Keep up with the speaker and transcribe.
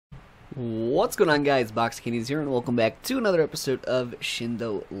What's going on, guys? Boxkinis here, and welcome back to another episode of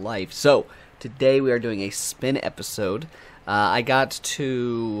Shindo Life. So, today we are doing a spin episode. I got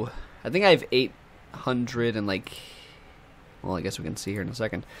to... I think I have 800 and well, I guess we can see here in a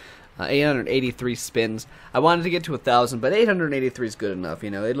second. 883 spins. I wanted to get to 1,000, but 883 is good enough,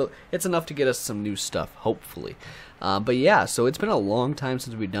 you know. It's enough to get us some new stuff, hopefully. But yeah, so it's been a long time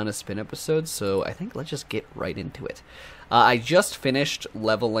since we've done a spin episode, so I think let's just get right into it. I just finished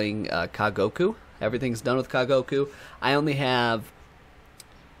leveling Kagoku. Everything's done with Kagoku. I only have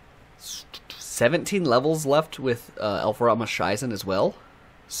 17 levels left with ALPHIRAMA SHIZEN as well.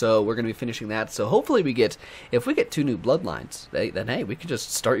 So we're going to be finishing that. So hopefully if we get 2 new bloodlines, then hey, we could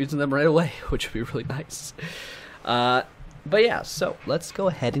just start using them right away, which would be really nice. But yeah, so let's go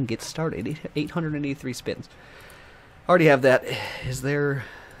ahead and get started. 883 spins. Already have that. Is there...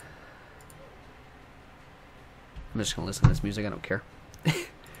 I'm just going to listen to this music. I don't care.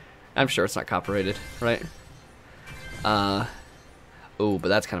 I'm sure it's not copyrighted, right? Oh, but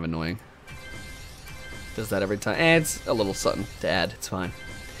that's kind of annoying. Does that every time. It's a little something to add. It's fine.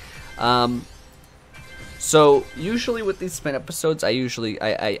 So usually with these spin episodes, I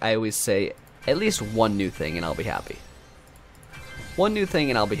always say at least one new thing and I'll be happy. One new thing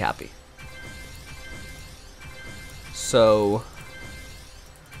and I'll be happy. So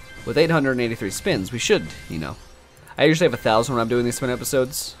with 883 spins, we should, you know. I usually have 1,000 when I'm doing these spin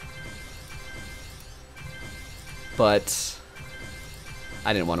episodes, but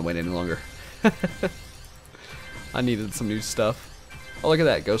I didn't want to wait any longer. I needed some new stuff. Oh, look at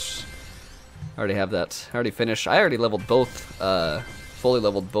that, Ghost. I already have that. I already finished. I already leveled both, fully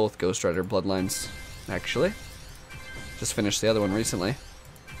leveled both Ghost Rider bloodlines, actually. Just finished the other one recently.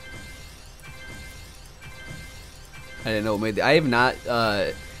 I didn't know it made the... I have not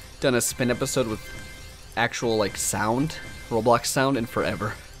done a spin episode with actual, like, sound, Roblox sound, in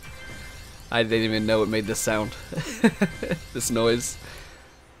forever. I didn't even know it made this sound. This noise.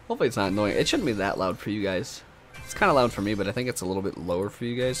 Hopefully it's not annoying. It shouldn't be that loud for you guys. It's kind of loud for me, but I think it's a little bit lower for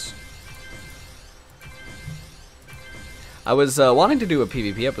you guys. I was wanting to do a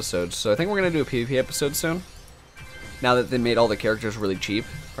PvP episode, so I think we're going to do a PvP episode soon. Now that they made all the characters really cheap,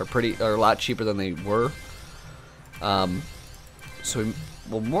 or a lot cheaper than they were. So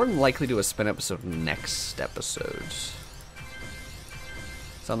we'll more than likely do a spin episode next episode.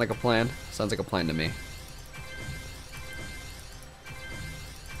 Sound like a plan? Sounds like a plan to me.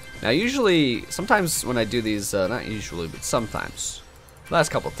 Now usually, sometimes when I do these, not usually, but sometimes,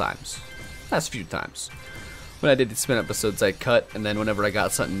 last few times, when I did these spin episodes I cut, and then whenever I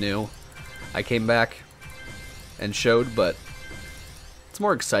got something new, I came back and showed, but it's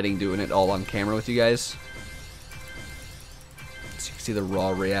more exciting doing it all on camera with you guys. So you can see the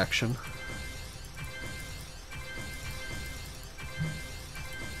raw reaction.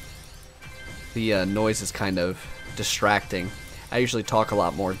 The noise is kind of distracting. I usually talk a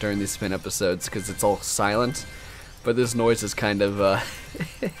lot more during these spin episodes because it's all silent, but this noise is kind of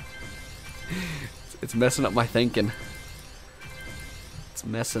it's messing up my thinking. It's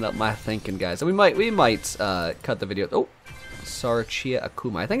messing up my thinking, guys. And we might cut the video. Oh, Sarachia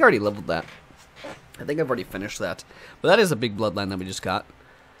Akuma. I think I already leveled that. I think I've already finished that. But that is a big bloodline that we just got.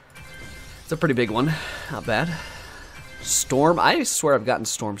 It's a pretty big one. Not bad. Storm. I swear I've gotten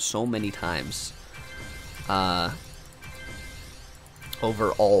Storm so many times.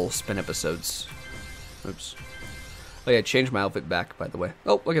 Over all spin episodes. Oops. Oh yeah, I changed my outfit back, by the way.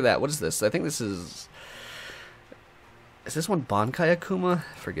 Oh, look at that. What is this? I think this is... Is this one Bankai Akuma?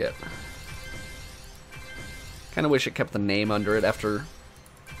 I forget. Kind of wish it kept the name under it after...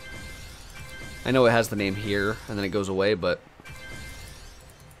 I know it has the name here, and then it goes away, but...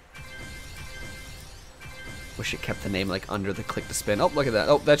 Wish it kept the name, like, under the click to spin. Oh, look at that.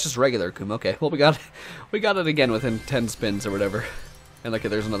 Oh, that's just regular Akuma. Okay, well, we got it again within 10 spins or whatever. And look,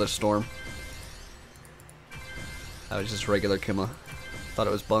 there's another Storm. That was just regular Akuma. Thought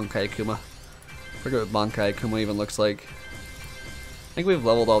it was Bankai Akuma. Forget what Bankai Akuma even looks like. I think we've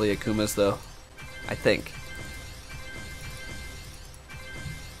leveled all the Akumas, though. I think.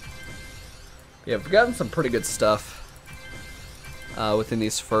 Yeah, we've gotten some pretty good stuff within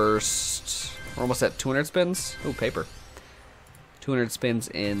these first... We're almost at 200 spins. Ooh, paper. 200 spins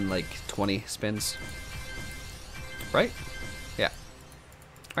in, like, 20 spins. Right? Yeah.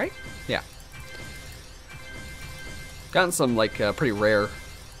 Right? Yeah. Gotten some, like, pretty rare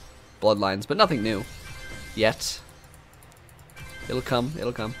bloodlines, but nothing new. Yet. It'll come.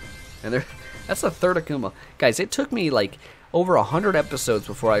 It'll come. And that's the third Akuma. Guys, it took me, like, over 100 episodes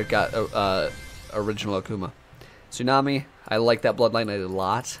before I got original Akuma. Tsunami, I like that bloodline a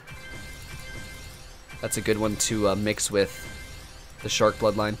lot. That's a good one to mix with the shark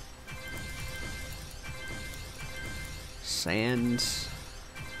bloodline. sand.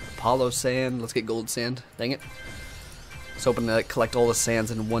 Apollo sand. Let's get gold sand. Dang it. I was hoping to collect all the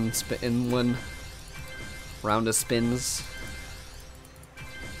sands in one round of spins.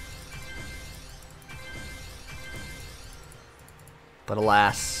 But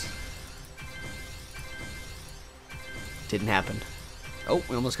alas, didn't happen. Oh,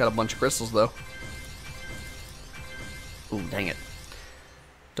 we almost got a bunch of crystals though. Ooh, dang it.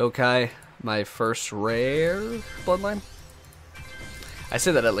 Dokai, my first rare bloodline. I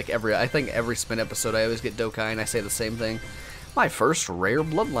say that at like I think every spin episode I always get Dokai and I say the same thing. My first rare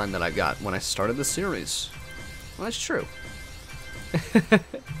bloodline that I got when I started the series. Well, that's true.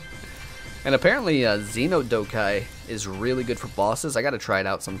 And apparently Xeno Dokai is really good for bosses. I gotta try it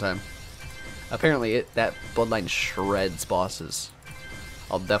out sometime. Apparently that bloodline shreds bosses.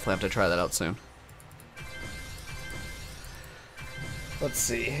 I'll definitely have to try that out soon. Let's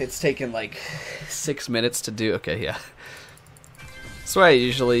see, it's taken like 6 minutes to do. Okay, yeah. That's why I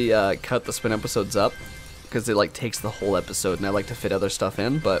usually cut the spin episodes up, because it like takes the whole episode and I like to fit other stuff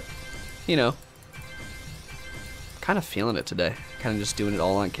in, but you know, kind of feeling it today. Kind of just doing it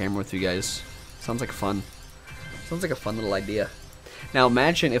all on camera with you guys. Sounds like fun. Sounds like a fun little idea. Now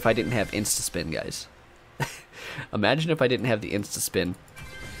imagine if I didn't have Insta-Spin, guys. Imagine if I didn't have the Insta-Spin.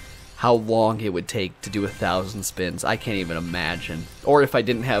 How long it would take to do 1,000 spins. I can't even imagine. Or if I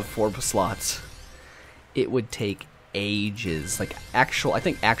didn't have 4 slots. It would take ages. Like I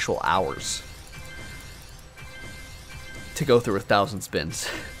think actual hours. To go through 1,000 spins.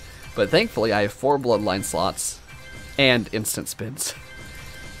 But thankfully I have 4 bloodline slots. And instant spins.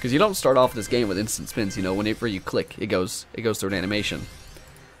 Because you don't start off this game with instant spins, you know, whenever you click, it goes through an animation.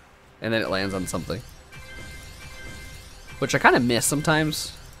 And then it lands on something. Which I kind of miss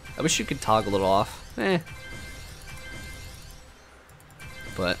sometimes. I wish you could toggle it off.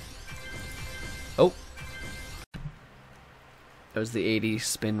 But, oh. That was the 80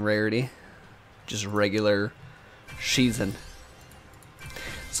 spin rarity. Just regular SHIZEN.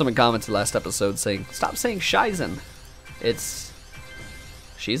 Someone commented last episode saying, stop saying SHIZEN. It's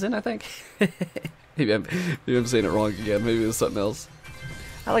SHIZEN, I think. maybe I'm saying it wrong again. Maybe it was something else.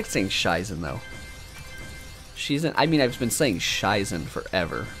 I like saying SHIZEN though. SHIZEN. I mean, I've been saying SHIZEN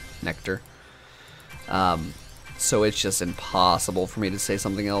forever. Nectar. So it's just impossible for me to say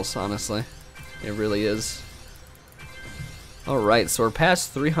something else. Honestly, it really is. All right, so we're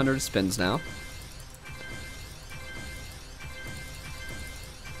past 300 spins now.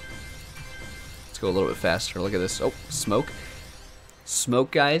 Let's go a little bit faster. Look at this. Oh, Smoke.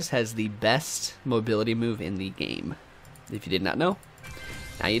 Smoke, guys, has the best mobility move in the game. If you did not know,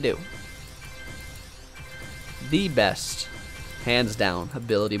 now you do. The best, hands down,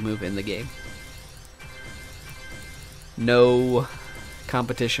 ability move in the game. No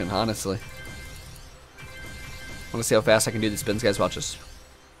competition, honestly. I want to see how fast I can do these spins, guys. Watch this.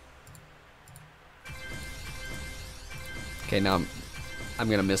 Okay, now I'm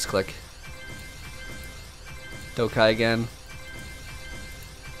gonna misclick. Dokai again.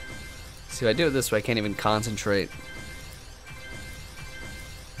 See, if I do it this way, I can't even concentrate.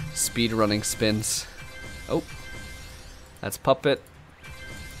 Speed running spins. Oh, that's Puppet.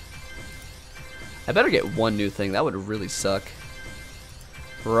 I better get one new thing. That would really suck.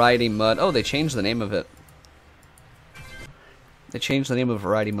 Variety Mud. Oh, they changed the name of it. They changed the name of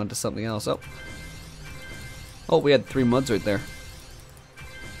Variety Mud to something else. Oh. Oh, we had 3 muds right there.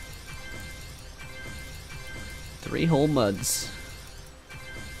 3 whole muds.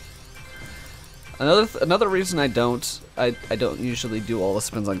 Another reason I don't usually do all the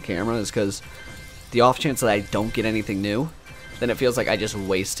spins on camera is because the off chance that I don't get anything new, then it feels like I just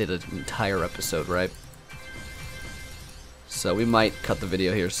wasted an entire episode, right? So we might cut the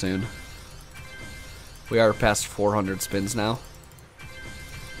video here soon. We are past 400 spins now.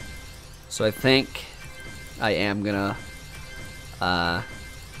 So I think I am gonna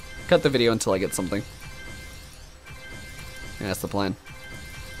cut the video until I get something. Yeah, that's the plan.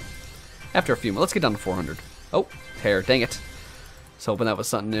 After a few more, let's get down to 400. Oh, hair, dang it. Was hoping that was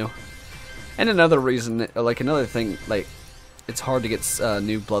something new. And another reason, like another thing, like it's hard to get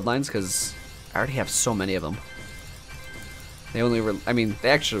new bloodlines because I already have so many of them. They only, they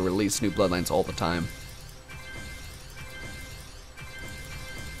actually release new bloodlines all the time.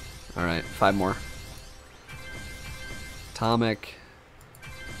 All right, 5 more. Atomic.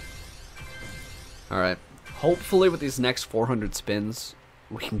 All right. Hopefully, with these next 400 spins,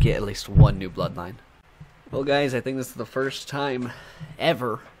 we can get at least 1 new bloodline. Well, guys, I think this is the first time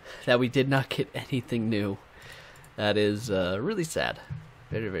ever that we did not get anything new. That is really sad.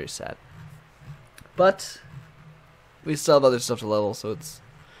 Very, very sad. But we still have other stuff to level, so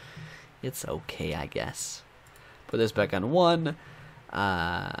it's okay, I guess. Put this back on 1.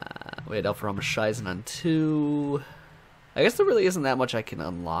 We had ALPHIRAMA SHIZEN on 2. I guess there really isn't that much I can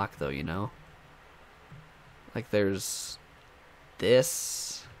unlock, though, you know? Like, there's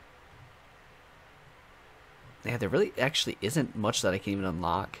this. Yeah, there really actually isn't much that I can even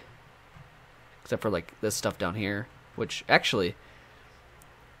unlock. Except for, like, this stuff down here. Which, actually,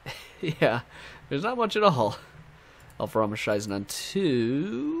 yeah, there's not much at all. ALPHIRAMA SHIZEN on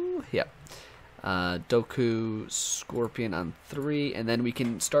 2. Yeah. Doku Scorpion on 3. And then we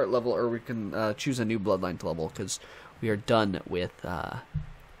can start level, or we can choose a new bloodline to level, because we are done with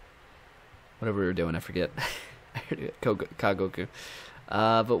whatever we were doing. I forget. Kagoku.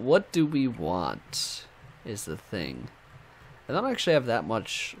 But what do we want is the thing. I don't actually have that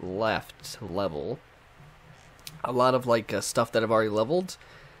much left to level. A lot of like stuff that I've already leveled,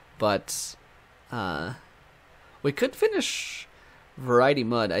 but we could finish Variety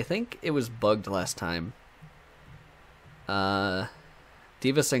Mud. I think it was bugged last time. Diva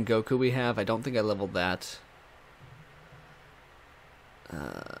Sengoku we have. I don't think I leveled that.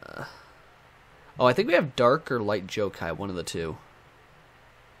 Oh, I think we have Dark or Light Jokai, one of the two.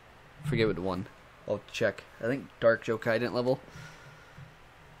 Forget what one. I'll check. I think Dark Jokai I didn't level.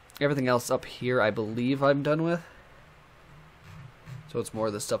 Everything else up here I believe I'm done with. So it's more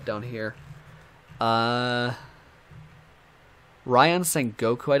of the stuff down here. Ryan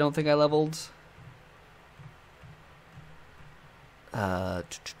Sengoku I don't think I leveled. I'm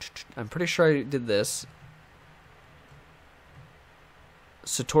pretty sure I did this.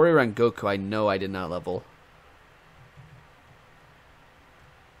 Satori Rengoku I know I did not level.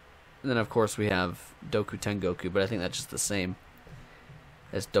 And then of course we have Doku Tengoku, but I think that's just the same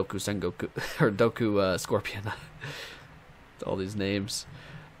as Doku Sengoku or Doku Scorpion. All these names.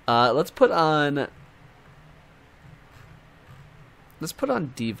 Let's put on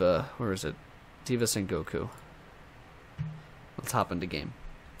Diva. Where is it? Diva Sengoku. Let's hop into game.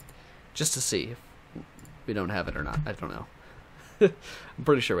 Just to see if we don't have it or not. I don't know. I'm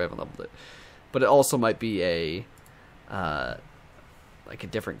pretty sure we haven't leveled it. But it also might be a like a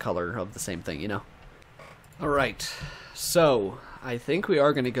different color of the same thing, you know? Alright. So, I think we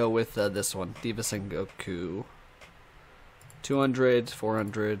are going to go with this one. Diva Sengoku. 200,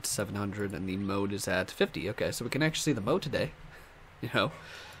 400, 700, and the mode is at 50. Okay, so we can actually see the mode today. You know?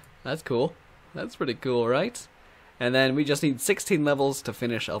 That's cool. That's pretty cool, right? And then we just need 16 levels to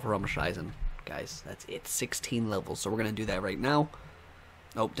finish ALPHIRAMA SHIZEN. Guys, that's it. 16 levels. So we're going to do that right now.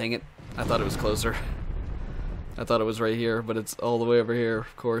 Oh, dang it. I thought it was closer. I thought it was right here, but it's all the way over here,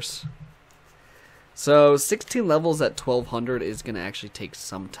 of course. So 16 levels at 1200 is going to actually take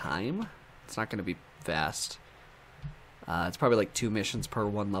some time. It's not going to be fast. It's probably like 2 missions per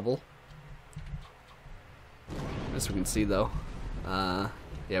 1 level. As we can see, though. Yeah,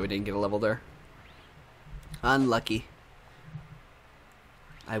 we didn't get a level there. Unlucky.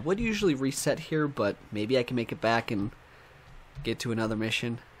 I would usually reset here, but maybe I can make it back and get to another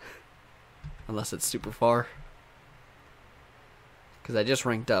mission. Unless it's super far. Because I just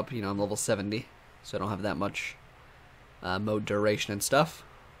ranked up, you know, I'm level 70. So I don't have that much mode duration and stuff.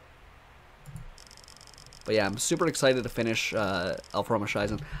 But yeah, I'm super excited to finish ALPHIRAMA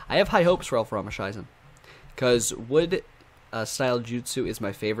SHIZEN. I have high hopes for ALPHIRAMA SHIZEN. Because wood style jutsu is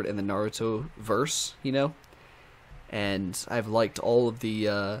my favorite in the Naruto verse, you know? And I've liked all of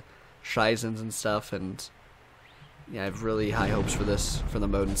the Shizens and stuff, and yeah, I have really high hopes for this, for the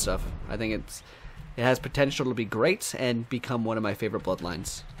mode and stuff. I think it has potential to be great and become one of my favorite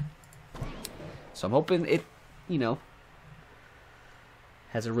bloodlines. So I'm hoping it, you know,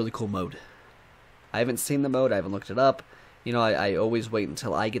 has a really cool mode. I haven't seen the mode, I haven't looked it up. You know, I always wait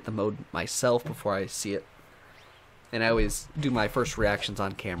until I get the mode myself before I see it. And I always do my first reactions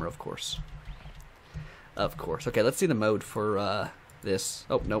on camera, of course. Of course. Okay, let's see the mode for this.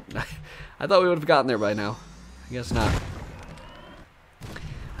 Oh, nope. I thought we would have gotten there by now. I guess not.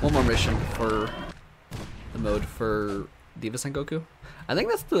 One more mission for the mode for Diva Sengoku. I think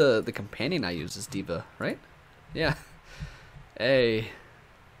that's the companion I use is Diva, right? Yeah. Hey.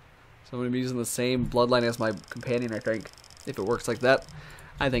 So I'm going to be using the same bloodline as my companion, I think. If it works like that.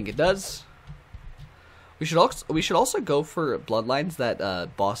 I think it does. We should also go for bloodlines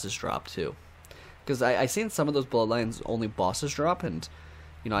that bosses drop too. Because I seen some of those bloodlines only bosses drop, and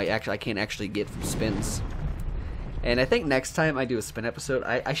you know I can't actually get from spins. And I think next time I do a spin episode,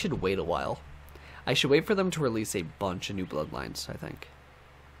 I should wait a while. I should wait for them to release a bunch of new bloodlines. I think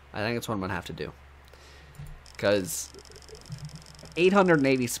that's what I'm gonna have to do. Because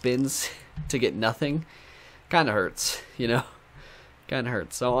 880 spins to get nothing kind of hurts, you know. Kind of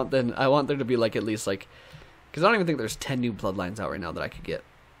hurts. So I want there to be like at least like, because I don't even think there's 10 new bloodlines out right now that I could get.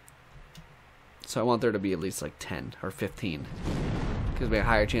 So I want there to be at least like 10 or 15. Because we have a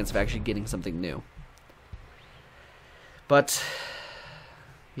higher chance of actually getting something new. But,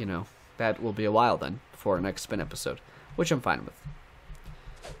 you know, that will be a while then before our next spin episode, which I'm fine with.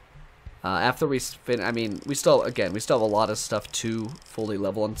 After we spin, I mean, we still have a lot of stuff to fully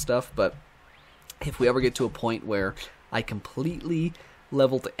level and stuff, but if we ever get to a point where I completely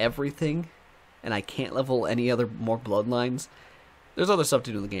leveled everything and I can't level any other more bloodlines, there's other stuff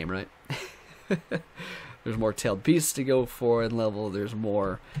to do in the game, right? There's more tailed beasts to go for and level. There's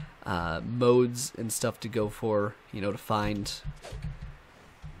more modes and stuff to go for, you know, to find.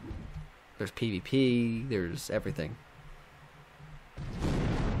 There's PvP. There's everything.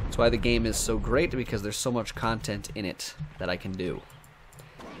 That's why the game is so great, because there's so much content in it that I can do.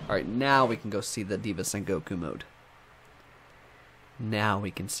 Alright, now we can go see the Diva Sengoku mode. Now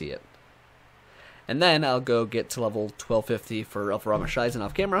we can see it. And then I'll go get to level 1250 for ALPHIRAMA SHIZEN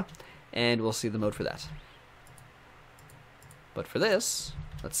off camera, and we'll see the mode for that. But for this,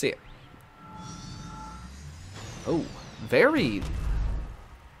 let's see it. Oh, very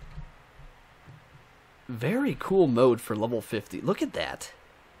cool mode for level 50. Look at that.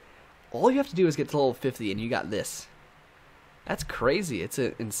 All you have to do is get to level 50 and you got this. That's crazy. It's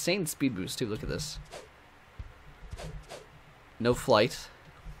an insane speed boost too. Look at this. No flight.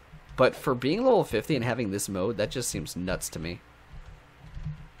 But for being level 50 and having this mode, that just seems nuts to me.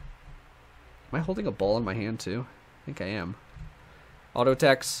 Am I holding a ball in my hand too? I think I am. Auto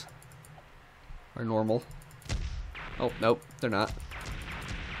attacks are normal. Oh, nope, they're not.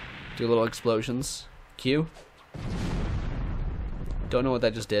 Do little explosions. Q. Don't know what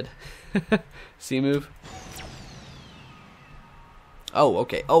that just did. C move. Oh,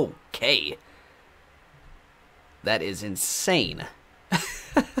 okay. Okay. That is insane.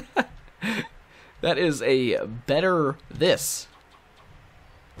 That is a better this.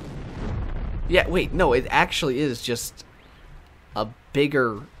 Yeah, wait, no, it actually is just a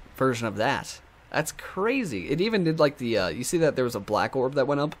bigger version of that. That's crazy. It even did like the, you see that there was a black orb that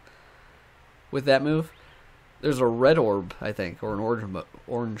went up with that move? There's a red orb, I think, or an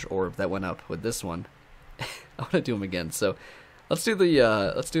orange orb that went up with this one. I want to do them again, so let's do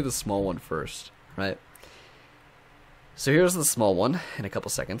the small one first, right? So here's the small one in a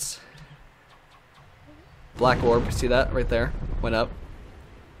couple seconds. Black orb, see that right there? Went up.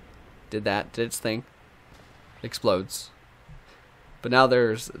 Did its thing. Explodes. But now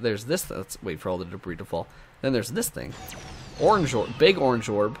there's this. Let's wait for all the debris to fall. Then there's this thing. Orange orb, big orange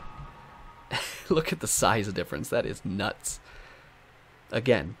orb. Look at the size difference. That is nuts.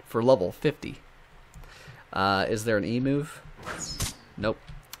 Again, for level 50. Is there an E move? Nope.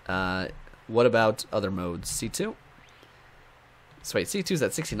 What about other modes? C2? So wait, C2's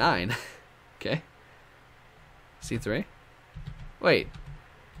at 69. Okay. C3? Wait.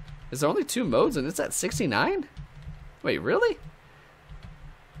 Is there only 2 modes and it's at 69? Wait, really?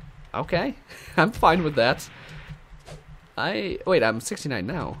 Okay. I'm fine with that. Wait, I'm 69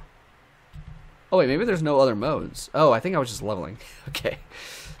 now. Oh, wait, maybe there's no other modes. Oh, I think I was just leveling. Okay.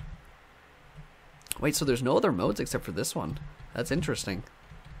 Wait, so there's no other modes except for this one. That's interesting.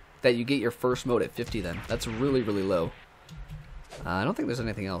 That you get your first mode at 50 then. That's really, really low. I don't think there's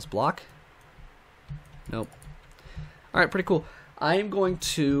anything else. Block? Nope. Alright, pretty cool. I am going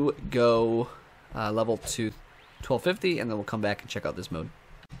to go level to 1250, and then we'll come back and check out this mode.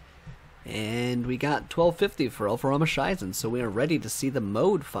 And we got 1250 for ALPHIRAMA SHIZEN, so we are ready to see the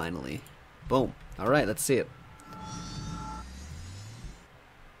mode finally. Boom. Alright, let's see it.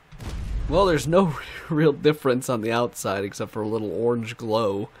 Well, there's no real difference on the outside except for a little orange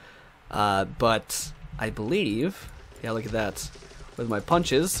glow. But I believe, yeah, look at that. With my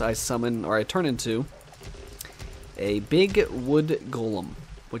punches, I summon, or I turn into a big wood golem,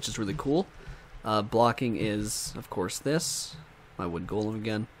 which is really cool. Blocking is, of course, this. My wood golem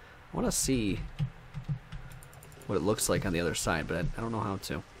again. I want to see what it looks like on the other side, but I don't know how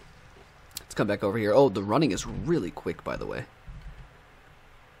to. Let's come back over here. Oh, the running is really quick, by the way.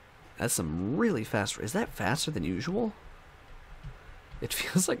 That's some really fast. Is that faster than usual? It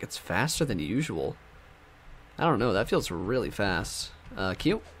feels like it's faster than usual. I don't know. That feels really fast.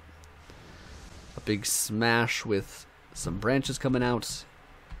 Q. A big smash with some branches coming out.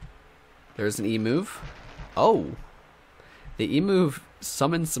 There's an E move. Oh. The E move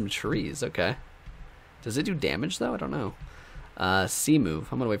summons some trees. Okay. Does it do damage, though? I don't know. C move.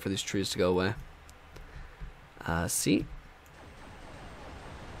 I'm going to wait for these trees to go away. C.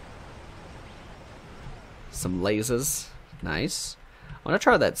 Some lasers. Nice. I want to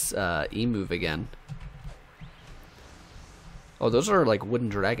try that E move again. Oh, those are like wooden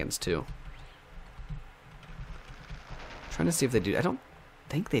dragons, too. Trying to see if they do. I don't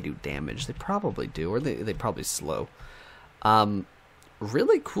think they do damage. They probably do, or they probably slow.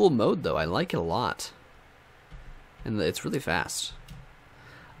 Really cool mode, though. I like it a lot. And it's really fast.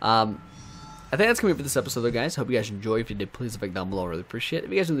 I think that's going to be it for this episode, though, guys. Hope you guys enjoyed. If you did, please leave a like down below. I really appreciate it.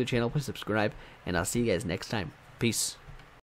 If you guys are new to the channel, please subscribe. And I'll see you guys next time. Peace.